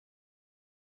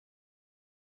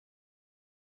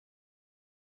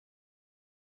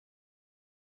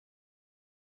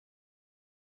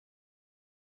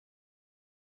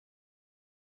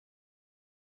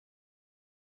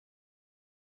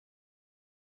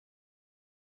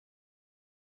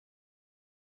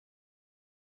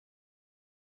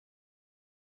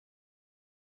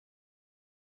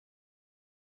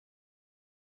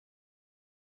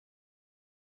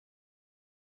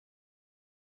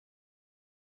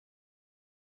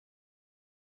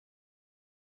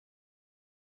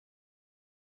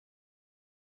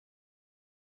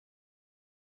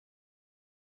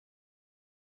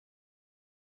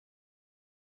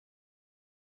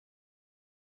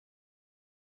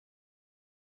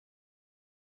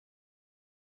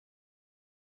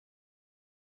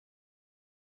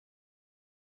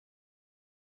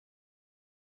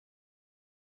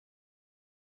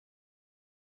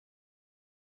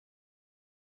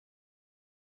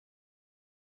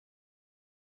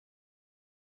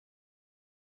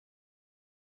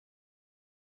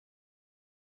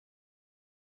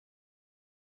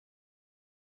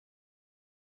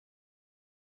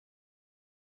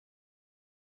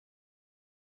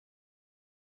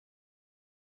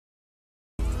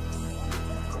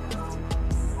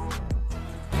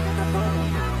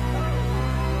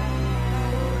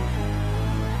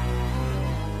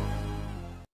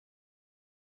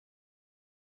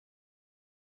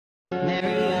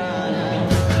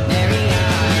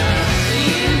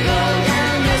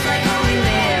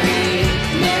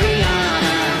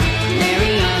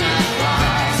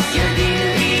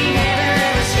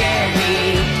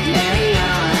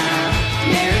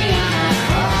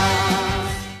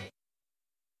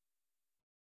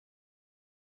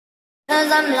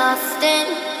Cause I'm lost in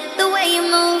the way you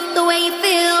move, the way you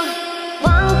feel.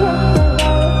 One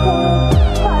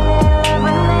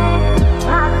kiss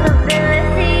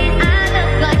possibilities. I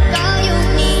look like all you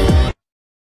need.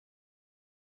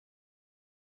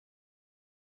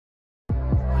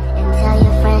 And tell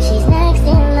your friend she's next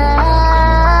in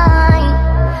line.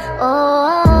 Oh,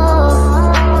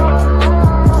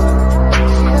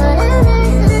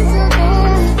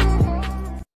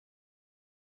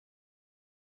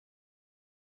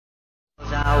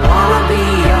 I wanna be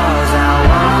yours, I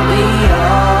wanna be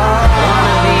yours,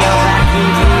 wanna be your vacuum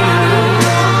cleaner,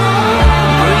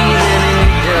 breathing in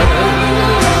your dirt,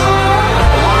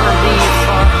 wanna be your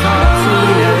soft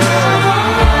cleaner,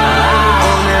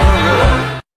 I'll never run.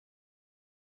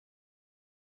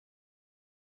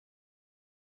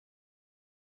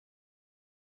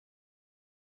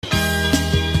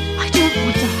 I don't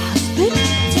want a husband.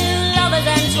 two lovers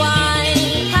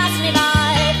entwined, pass me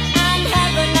by, and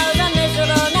heaven knows I'm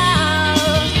miserable now.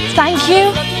 Thank you.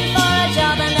 Looking for a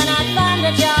job and then I found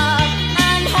a job,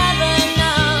 and heaven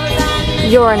knows I'm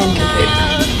miserable. You're an incomplete.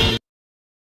 now.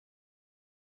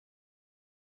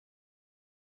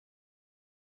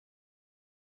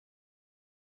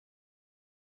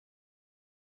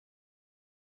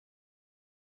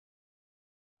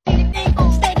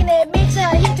 Staking it, meter,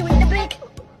 hit you with the blink.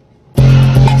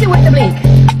 Hit you with the blink.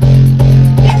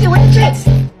 Hit you with the tricks.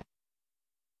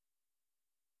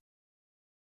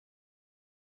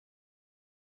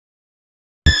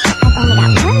 I've only got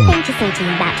one thing to say to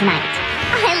you about tonight.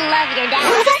 I love your dad.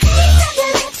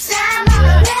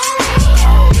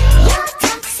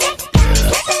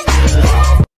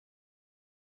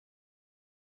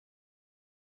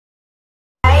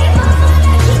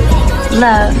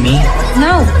 Love. Me?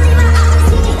 No.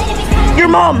 Your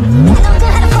mom.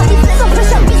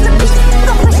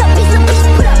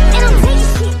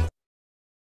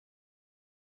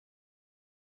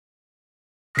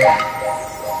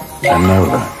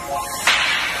 Enola.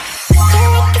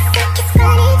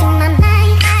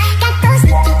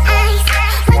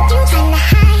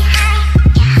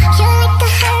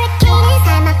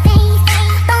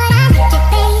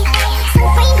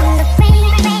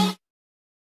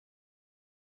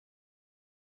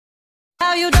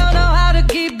 Now you don't know how to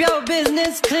keep your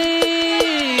business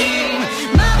clean.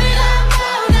 Mommy don't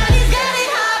know that he's getting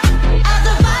hot at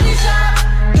the body shop,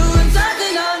 doing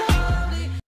something unholy.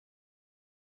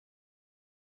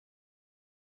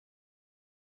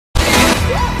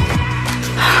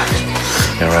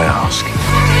 Dare I ask?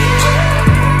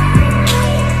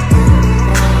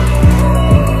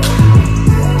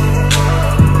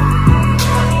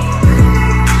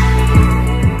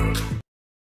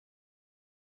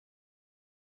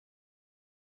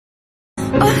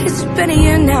 It's been a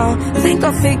year now. Think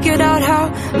I figured out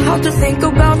how to think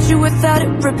about you without it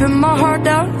ripping my heart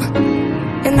out.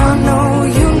 And I know,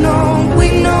 you know, we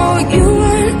know you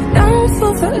weren't down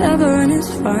for forever, and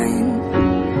it's fine.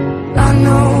 I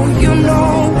know, you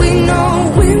know, we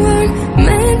weren't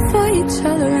meant for each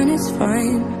other, and it's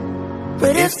fine.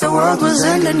 But if the world was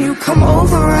ending, you come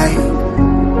over, right?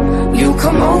 You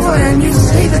come over and you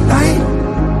stay the night.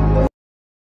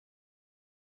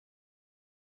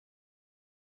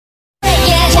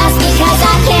 Just because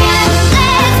I can,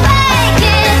 let's break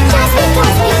it. Just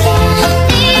because we can,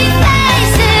 these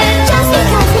faces. Just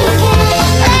because we can,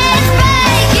 let's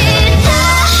break it.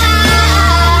 Just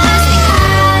because.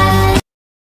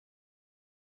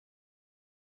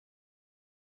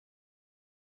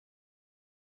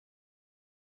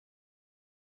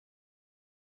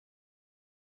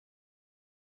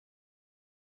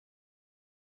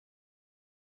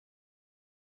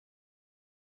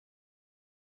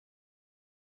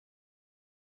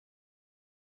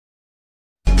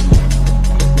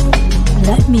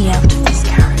 Let me out of this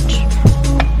carriage.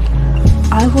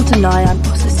 I will deny I'm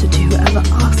possessed to whoever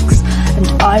asks, and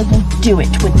I will do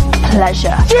it with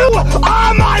pleasure. You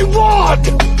are my ward,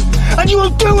 and you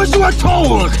will do as you are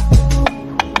told.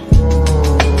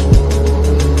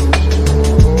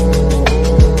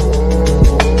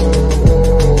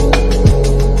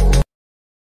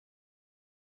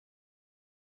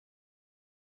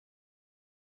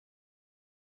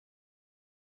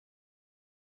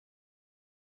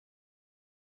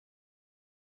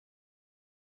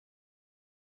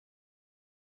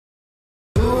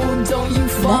 Don't you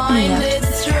find it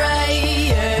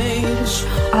strange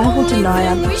I will deny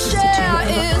I'm the sister to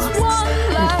whoever asks,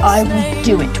 and I will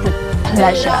do it with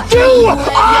pleasure. You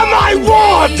are my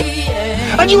ward!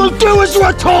 And you will do as you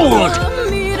are told!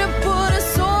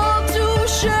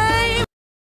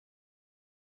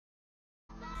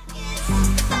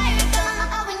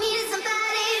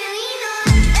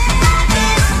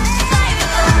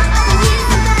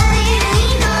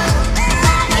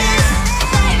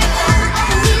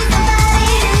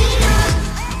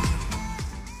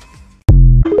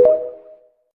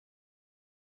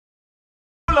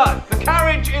 The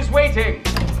carriage is waiting!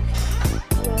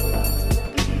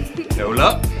 Enola?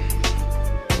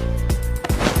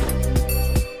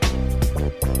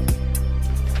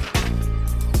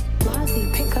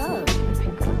 Pick up.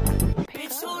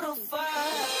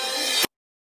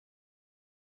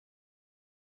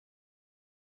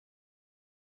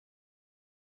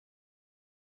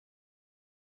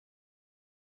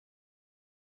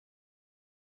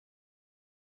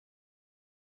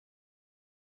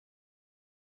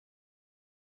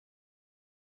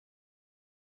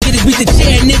 Beat the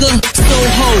chair, nigga.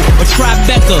 Soho, a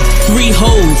Tribeca, 3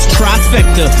 hoes,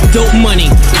 trifecta, dope money,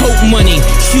 coke money,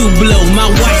 shoe blow. My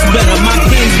watch better, my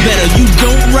pen's better. You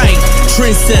don't write,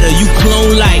 trendsetter, you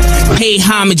clone like. Pay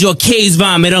homage or K's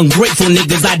vomit. Ungrateful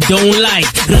niggas I don't like.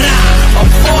 A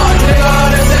fuck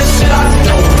nigga, that's that shit I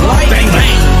don't like. Bang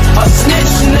bang. A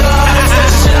snitch nigga, that's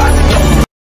that shit I don't like.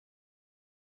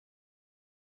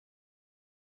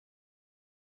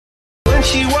 When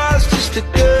she was just a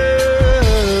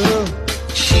girl,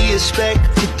 she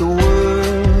expected the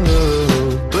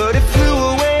world, but it flew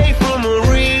away from her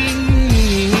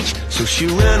reach. So she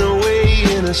ran away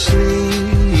in her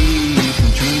sleep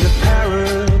and dreamed of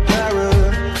paradise,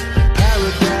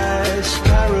 paradise,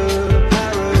 paradise.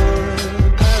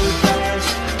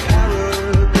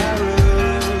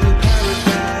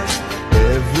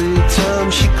 Every time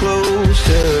she closed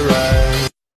her eyes,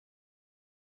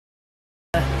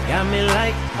 got me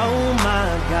like, oh my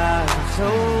God, I'm so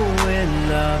in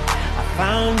love. I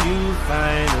found you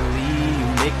finally. You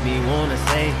make me wanna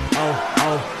say, oh,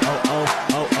 oh, oh, oh,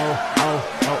 oh, oh, oh,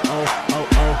 oh, oh, oh,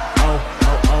 oh, oh,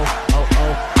 oh, oh,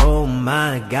 oh, oh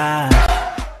my God.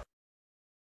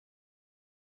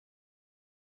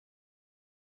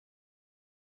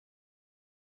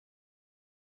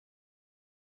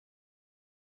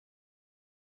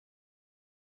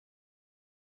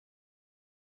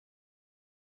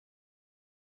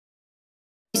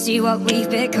 See what we've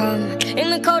become. In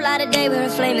the cold light of day, we're a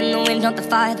flame in the wind, not the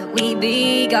fire that we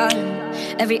begun.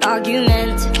 Every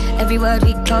argument, every word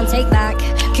we can't take back.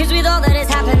 Cause with all that has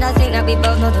happened, I think that we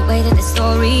both know the way that the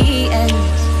story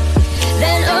ends.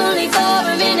 Then only for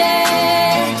a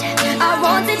minute, I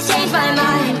want to change my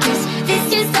mind, cause this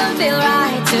just don't feel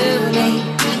right to me.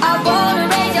 I wanna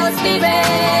raise your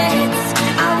spirits,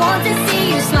 I want to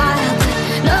see you smile,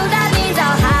 but no, that means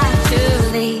I'll have to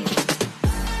leave.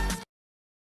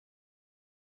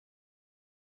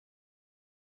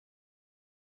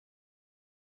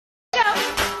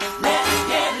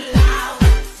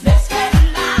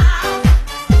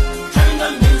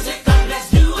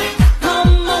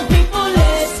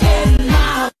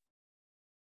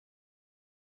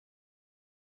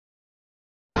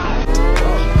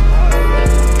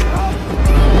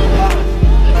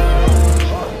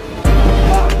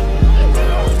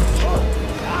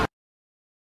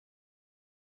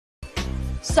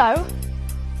 So?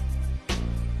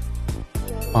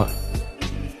 What?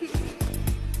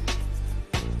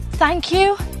 Thank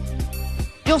you?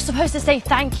 You're supposed to say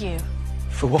thank you.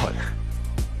 For what?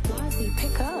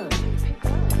 Pick up.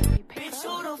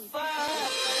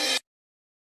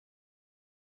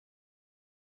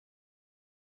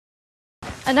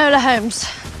 Enola Holmes.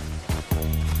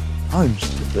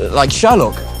 Holmes? Like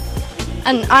Sherlock?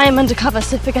 And I am undercover,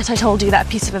 so forget I told you that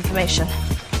piece of information.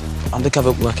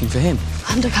 Undercover working for him.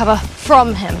 Undercover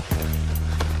from him.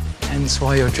 Hence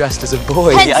why you're dressed as a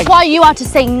boy. Hence why you are to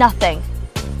say nothing.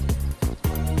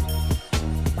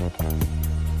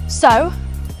 So?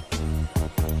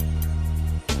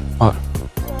 What?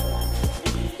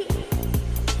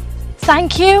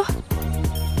 Thank you?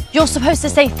 You're supposed to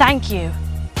say thank you.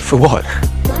 For what?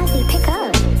 Pick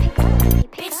up.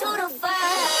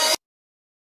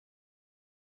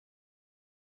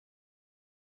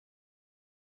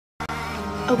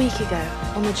 A week ago,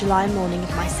 on the July morning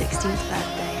of my 16th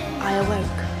birthday, I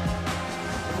awoke.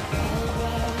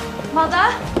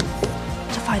 Mother?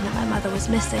 To find that my mother was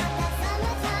missing.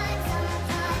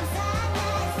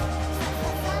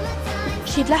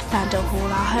 She'd left Vandal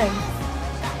Hall, our home,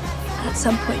 at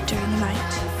some point during the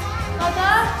night.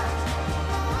 Mother?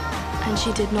 And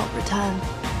she did not return.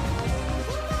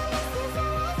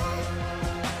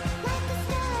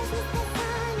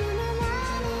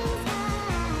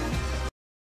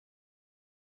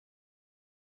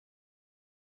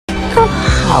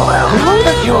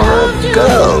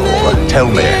 Tell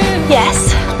me,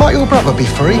 Yes. might your brother be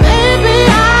free?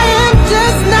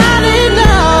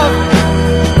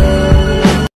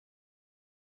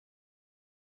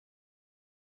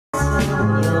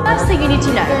 First thing you need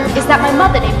to know is that my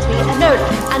mother named me Enola,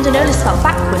 and Enola spelled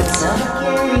backwards.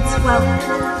 Reads, well,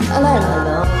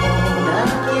 alone.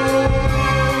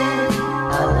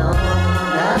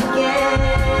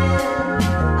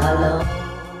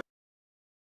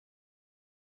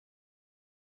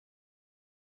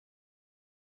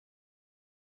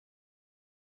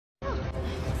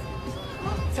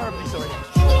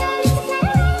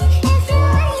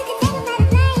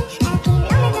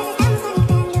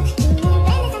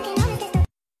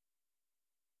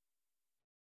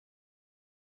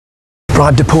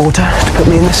 Bribed a porter to put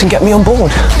me in this and get me on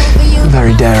board.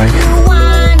 Very daring.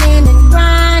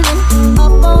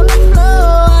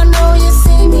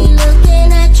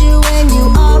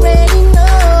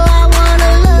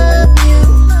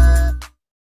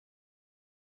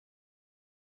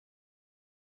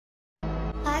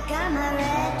 I got my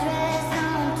red dress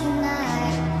on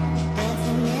tonight,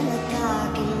 dancing in the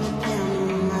dark in the pale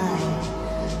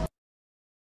moonlight.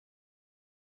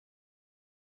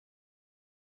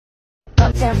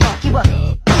 Uptown funk you up,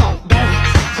 come on,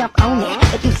 dance, jump on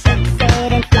it. If you said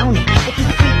and flown it, if you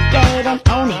freak dead and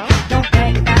own it, don't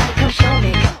brag about it, come show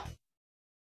me.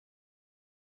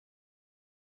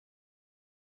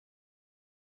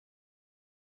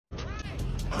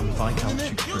 I'm Viscount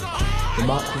Tewkesbury, the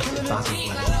Marquis of Basil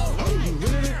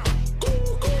Weather.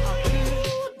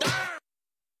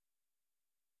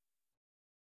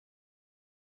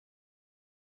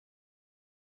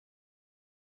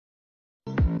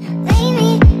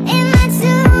 Lady in my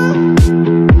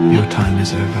tomb, Your time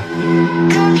is over.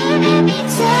 come here, baby,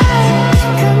 turn.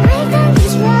 Come break down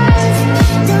these walls,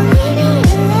 don't leave me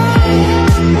alone.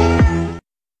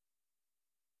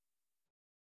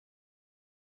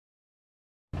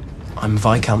 I'm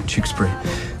Viscount Tewkesbury,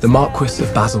 the Marquis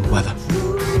of Basil Weather.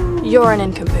 You're an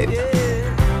nincompoop.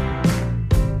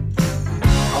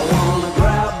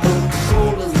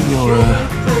 You're a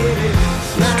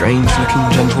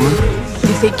strange-looking gentleman.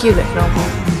 You think you look normal?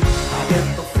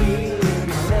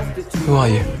 Who are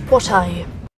you? What are you?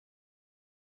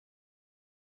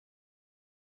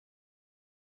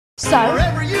 So,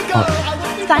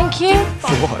 thank you.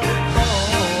 For what?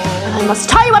 I must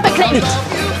tie you up at Clint.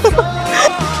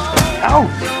 Ow!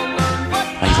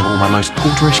 Even all my most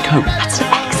porterish coat. That's an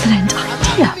excellent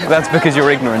idea. That's because you're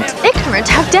ignorant. Ignorant,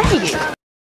 how dare you?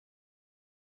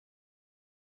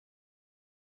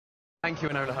 Thank you,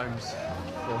 Enola Holmes,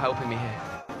 for helping me here.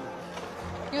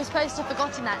 You were supposed to have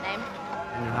forgotten that name.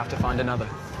 And you'll have to find another.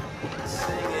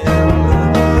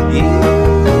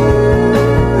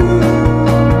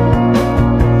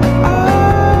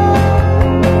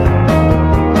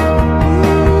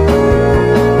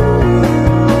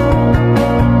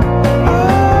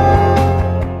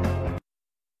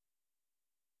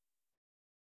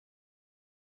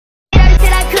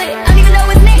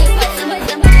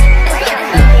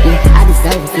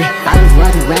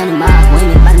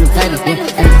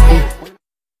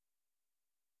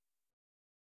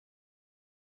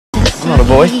 I'm not a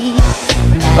boy.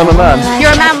 I'm a man.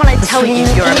 You're a man when I tell you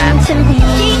you're a man.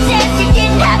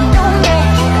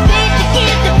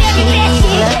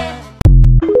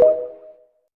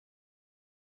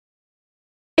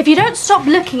 If you don't stop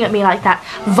looking at me like that,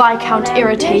 Viscount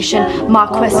Irritation,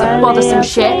 Marquis of Bothersome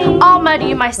Shit, I'll murder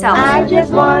you myself. I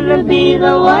just wanna be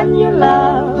the one you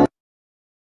love.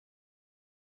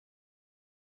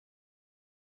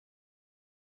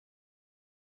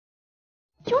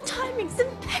 Your timing's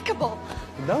impeccable.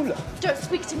 Enola. Don't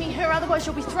speak to me here, otherwise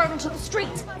you'll be thrown onto the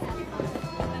street.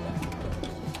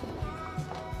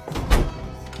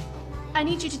 I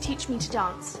need you to teach me to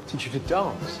dance. Teach you to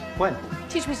dance? When?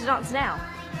 Teach me to dance now.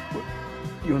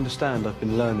 You understand, I've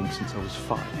been learning since I was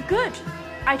 5. Good.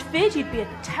 I'd feared you'd be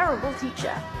a terrible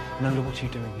teacher. Enola, what are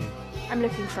you doing here? I'm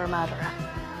looking for a murderer.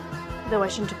 Though I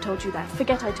shouldn't have told you that.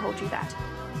 Forget I told you that.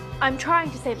 I'm trying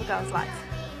to save a girl's life.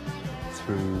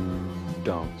 Through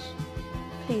dance.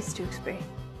 Please, Tewkesbury.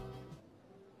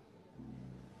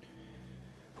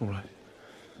 All right.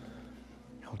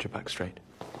 Hold your back straight.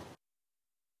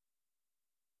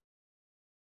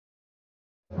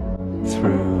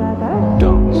 Through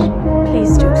dance.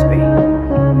 Please, Tewkesbury.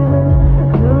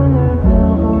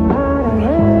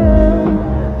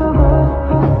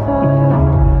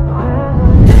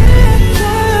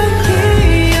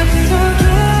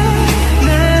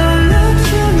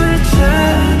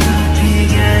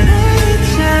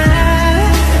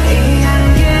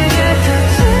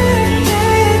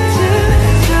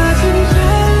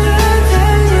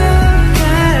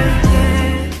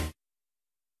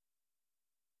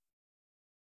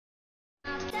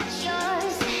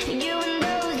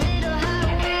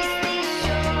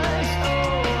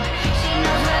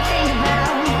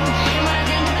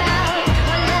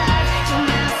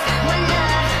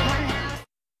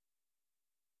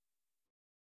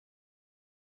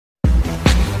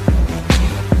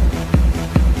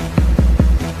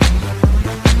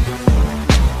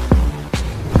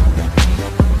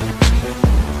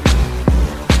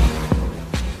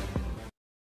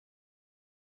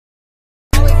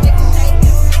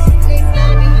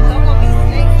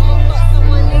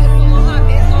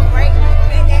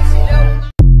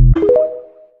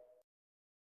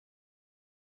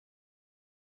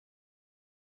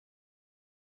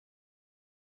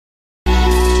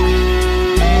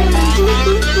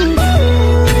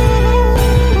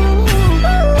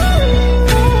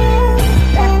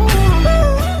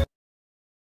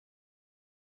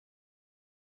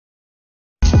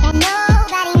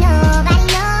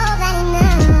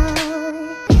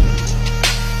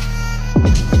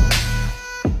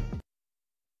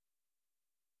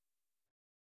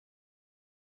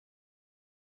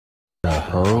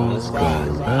 Holmes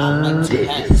goes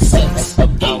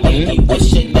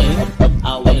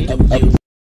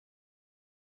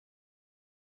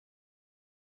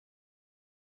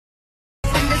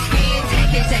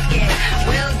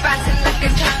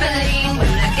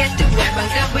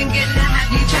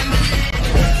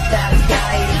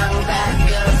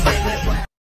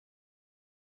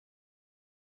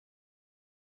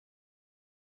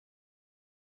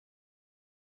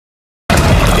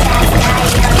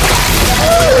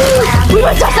We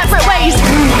went our separate ways!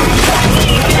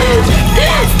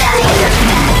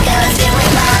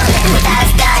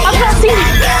 I've not seen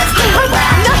him! I've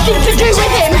nothing to do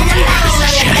with him!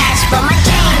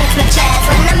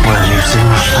 Well, you've seen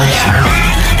my face now.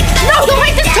 No, that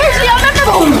makes it totally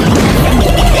unmemorable!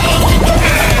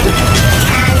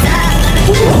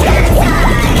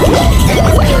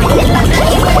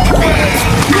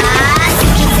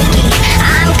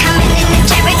 I'm coming in the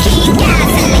Cherokee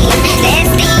gasoline. There's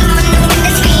steam on the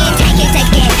window screen.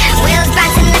 Take it, wheels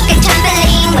bouncing like a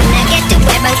trampoline. When I get to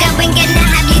where I'm going, gonna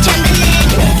have you trembling.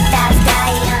 That's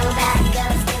die, young bad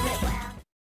girls do it well.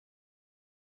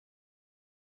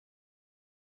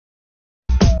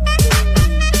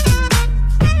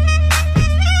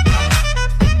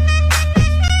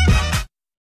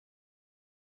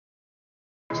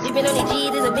 Sleeping on the G,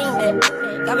 there's a beanbag.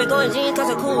 Got me going jeans, cause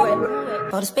I'm cool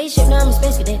rap. Bought a spaceship, now I'm a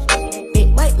space cadet. Big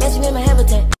white mansion in my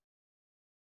habitat.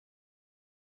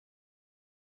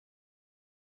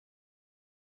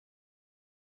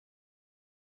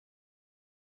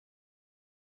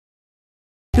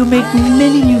 You'll make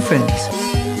many new friends.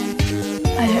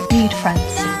 I don't need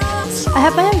friends. I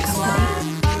have my own company.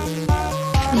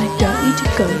 And I don't need to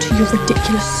go to your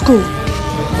ridiculous school.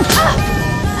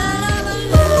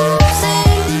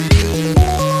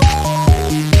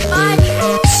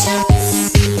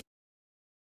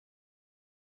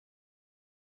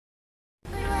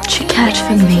 She cared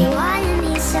for me.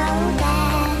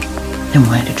 Then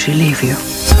why did she leave you?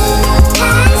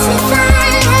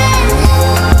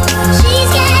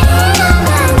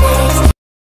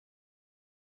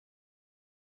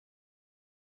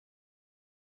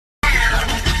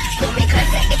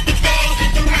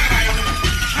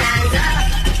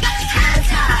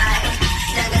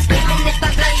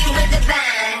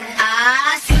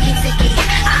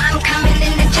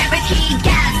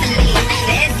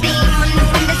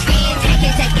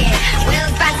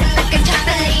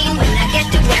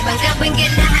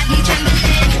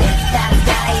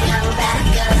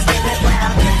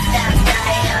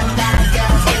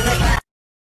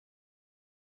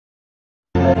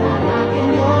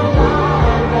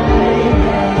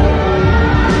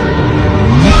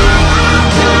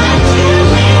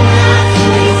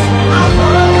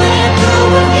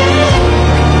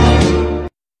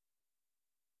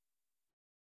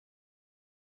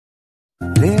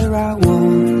 There I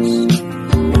was,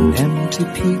 an empty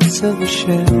piece of a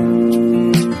shell,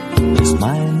 just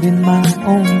minding my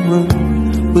own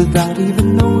world without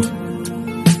even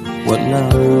knowing what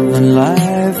love and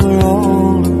life were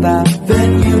all about.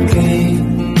 Then you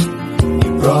came,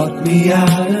 you brought me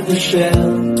out of the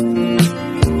shell,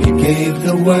 you gave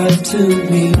the word to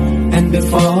me, and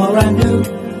before I knew,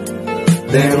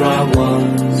 there I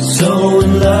was, so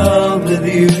in love with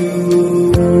you.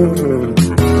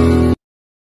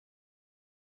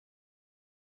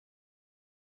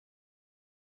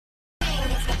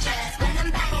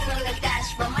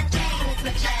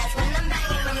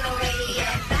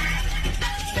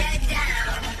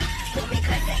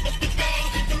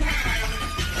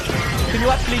 Can you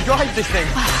actually drive this thing?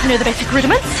 I know the basic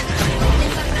rudiments.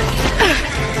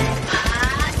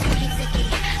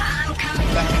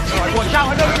 Alright, watch out,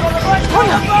 I know you're on the right. Come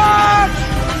on!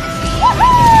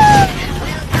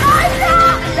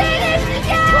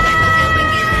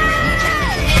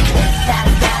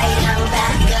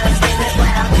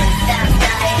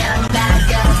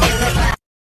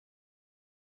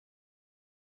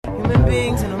 Human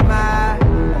beings in a mob.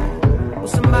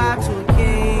 What's a mob to a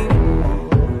king?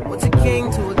 What's a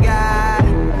king to a god?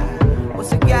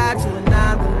 What's a god to a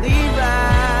non-believer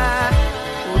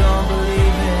who don't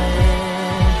believe in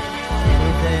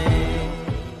anything?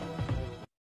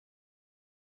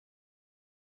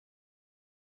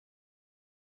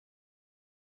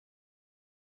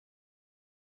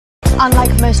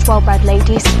 Unlike most well-bred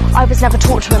ladies, I was never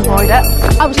taught to embroider.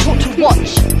 I was taught to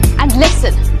watch and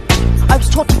listen. I was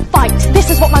taught to fight. This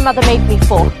is what my mother made me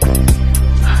for.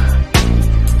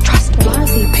 Trust me.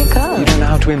 Ivy, pick up. You don't know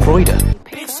how to embroider.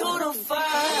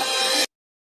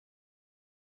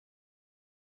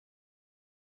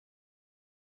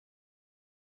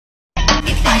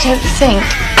 I don't think.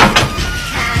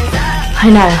 I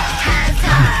know.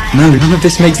 No, none of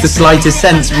this makes the slightest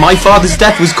sense. My father's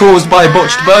death was caused by a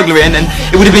botched burglary, and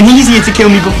it would have been easier to kill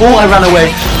me before I ran away,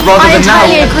 rather than now.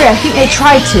 I entirely agree. I think they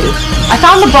tried to. I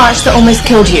found the branch that almost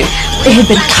killed you. It had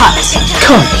been cut.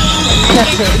 Cut?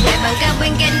 That's it.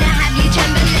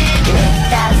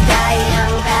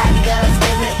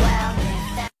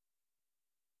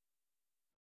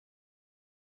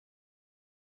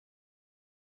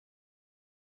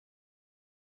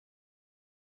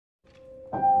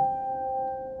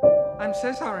 I'm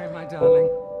so sorry, my darling.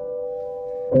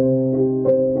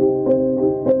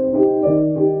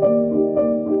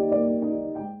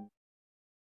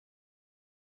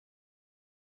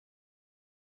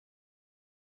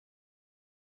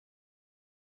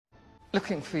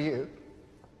 Looking for you.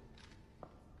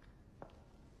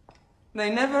 They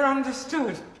never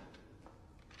understood.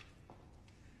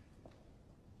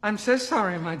 I'm so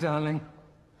sorry, my darling.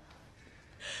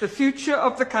 The future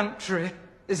of the country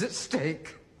is at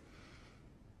stake.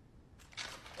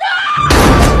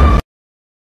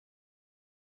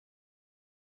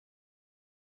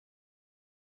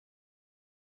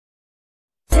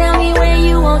 Tell me where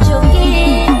you want your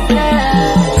gift,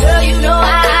 girl, you know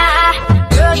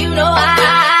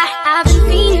I've been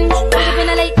fiending, woke up in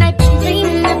a late night, been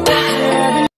dreaming about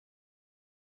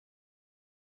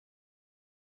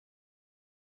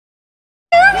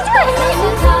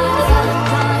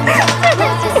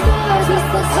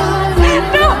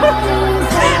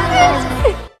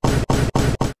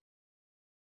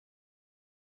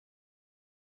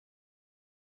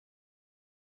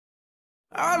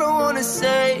I don't wanna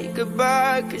say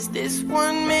goodbye, 'cause this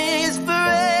one means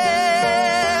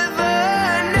forever.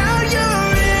 Now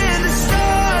you're in the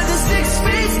stars, the 6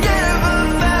 feet never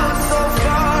felt so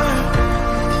far.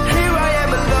 Here I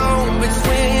am alone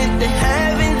between the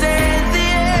heavens and the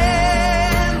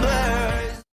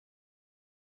embers.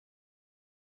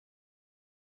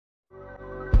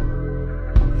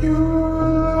 You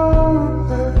were alone,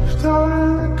 left out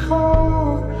in the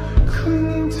cold,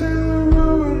 clinging to the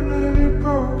ruin of your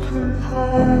broken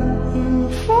heart. You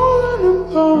were falling and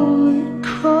lonely,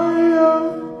 cry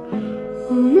out.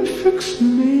 Will you fix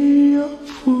me up?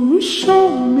 Will you show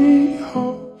me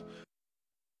hope?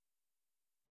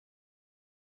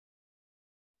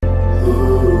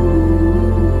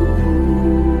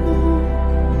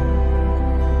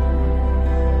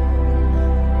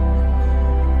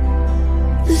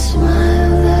 the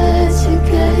smile that you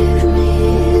gave me,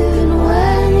 even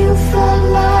when you felt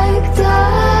like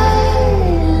dying.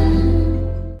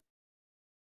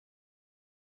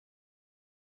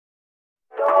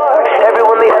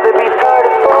 Everyone they had to be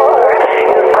started for.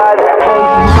 Inside this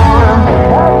place,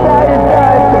 outside is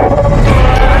dark.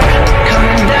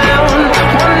 Coming down,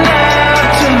 one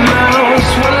after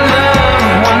mouse, one love,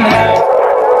 one love.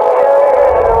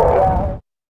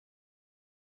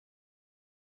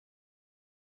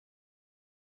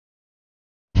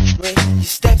 When your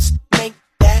steps make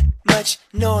that much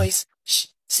noise, shh,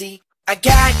 see, I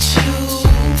got you.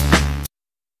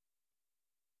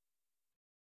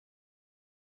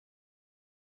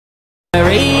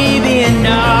 Arabian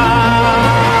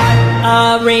Night,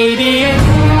 Arabian.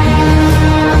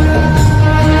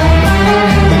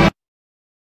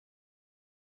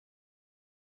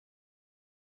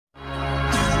 I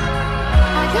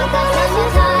can go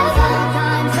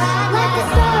sometimes, like the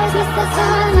stars with the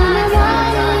sun in the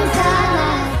morning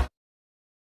sunlight.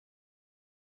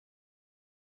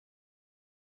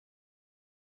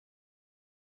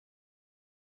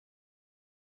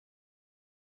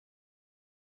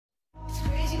 It's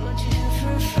crazy what you do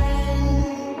for a friend.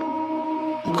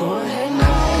 Going